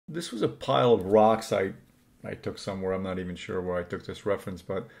this was a pile of rocks I took somewhere. I'm not even sure where I took this reference,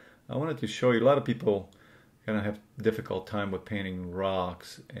 but I wanted to show you. A lot of people kind of have difficult time with painting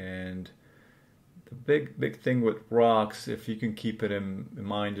rocks, and the big thing with rocks, if you can keep it in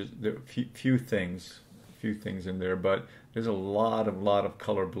mind, is there are few things in there, but there's a lot of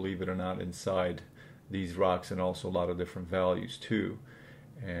color, believe it or not, inside these rocks, and also a lot of different values too.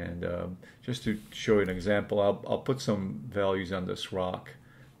 And just to show you an example, I'll put some values on this rock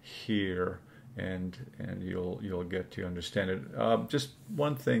here, and you'll get to understand it. Just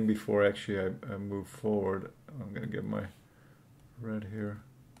one thing before actually I move forward, I'm gonna get my red here,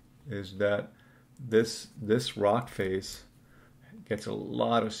 is that this rock face gets a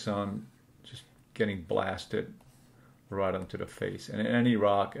lot of sun just getting blasted right onto the face. And any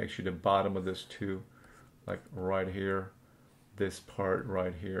rock, actually the bottom of this too, like right here, this part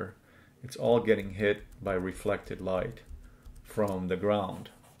right here, it's all getting hit by reflected light from the ground,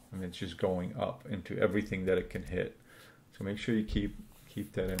 and it's just going up into everything that it can hit. So make sure you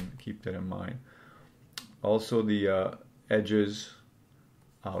keep that in mind. Also, the edges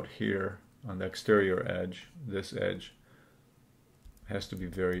out here on the exterior edge, this edge has to be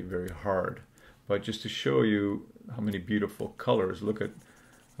very hard. But just to show you how many beautiful colors, look at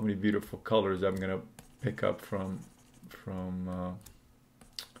how many beautiful colors I'm going to pick up from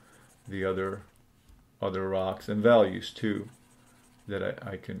the other rocks, and values too, that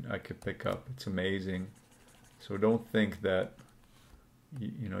I could pick up. It's amazing. So don't think that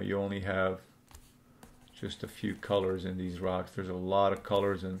you only have just a few colors in these rocks. There's a lot of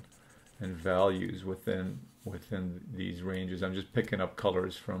colors and values within these ranges. I'm just picking up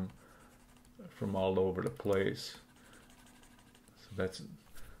colors from all over the place. So that's,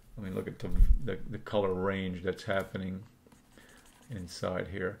 I mean, look at the color range that's happening inside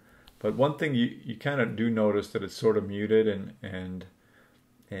here. But one thing you kind of do notice that it's sort of muted, and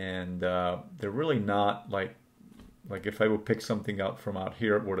they're really not like if I would pick something out from out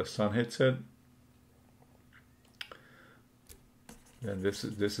here where the sun hits it, then this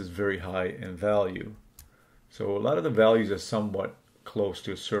is very high in value. So a lot of the values are somewhat close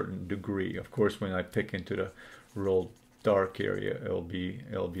to a certain degree. Of course, when I pick into the real dark area, it'll be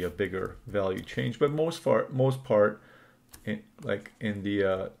a bigger value change. But most part, like in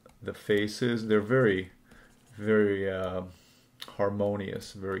the faces, they're very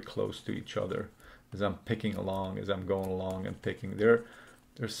harmonious, very close to each other. As I'm picking along, as I'm going along and picking, they're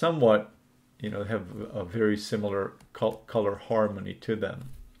somewhat, have a very similar color harmony to them.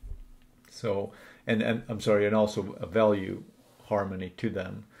 So, and I'm sorry, and also a value harmony to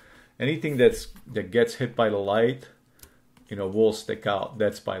them. Anything that gets hit by the light, will stick out.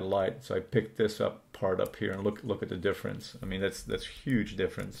 That's by light. So I picked this part up here, and look at the difference. I mean, that's huge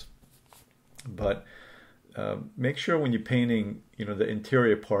difference. But make sure when you're painting, the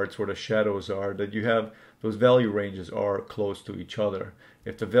interior parts where the shadows are, that you have those value ranges are close to each other.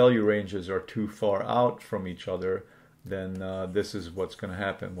 If the value ranges are too far out from each other, then this is what's going to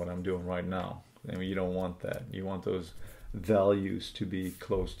happen, what I'm doing right now. I mean, you don't want that. You want those values to be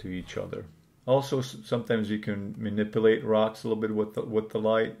close to each other. Also, sometimes you can manipulate rocks a little bit with the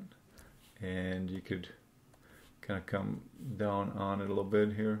light, and you could kind of come down on it a little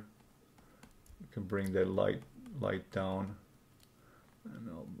bit here. You can bring that light down, and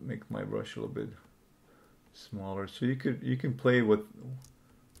I'll make my brush a little bit smaller. So you can play with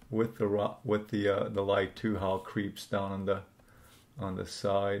the light too, how it creeps down on the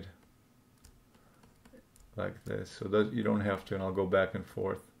side like this. So that you don't have to, and I'll go back and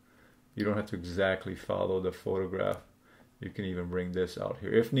forth. You don't have to exactly follow the photograph. You can even bring this out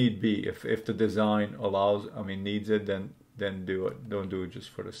here if need be. If the design needs it, then do it. Don't do it just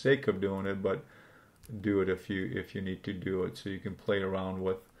for the sake of doing it, but do it if you need to do it. So you can play around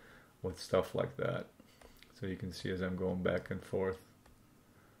with stuff like that. So you can see as I'm going back and forth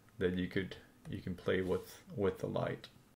that you can play with the light.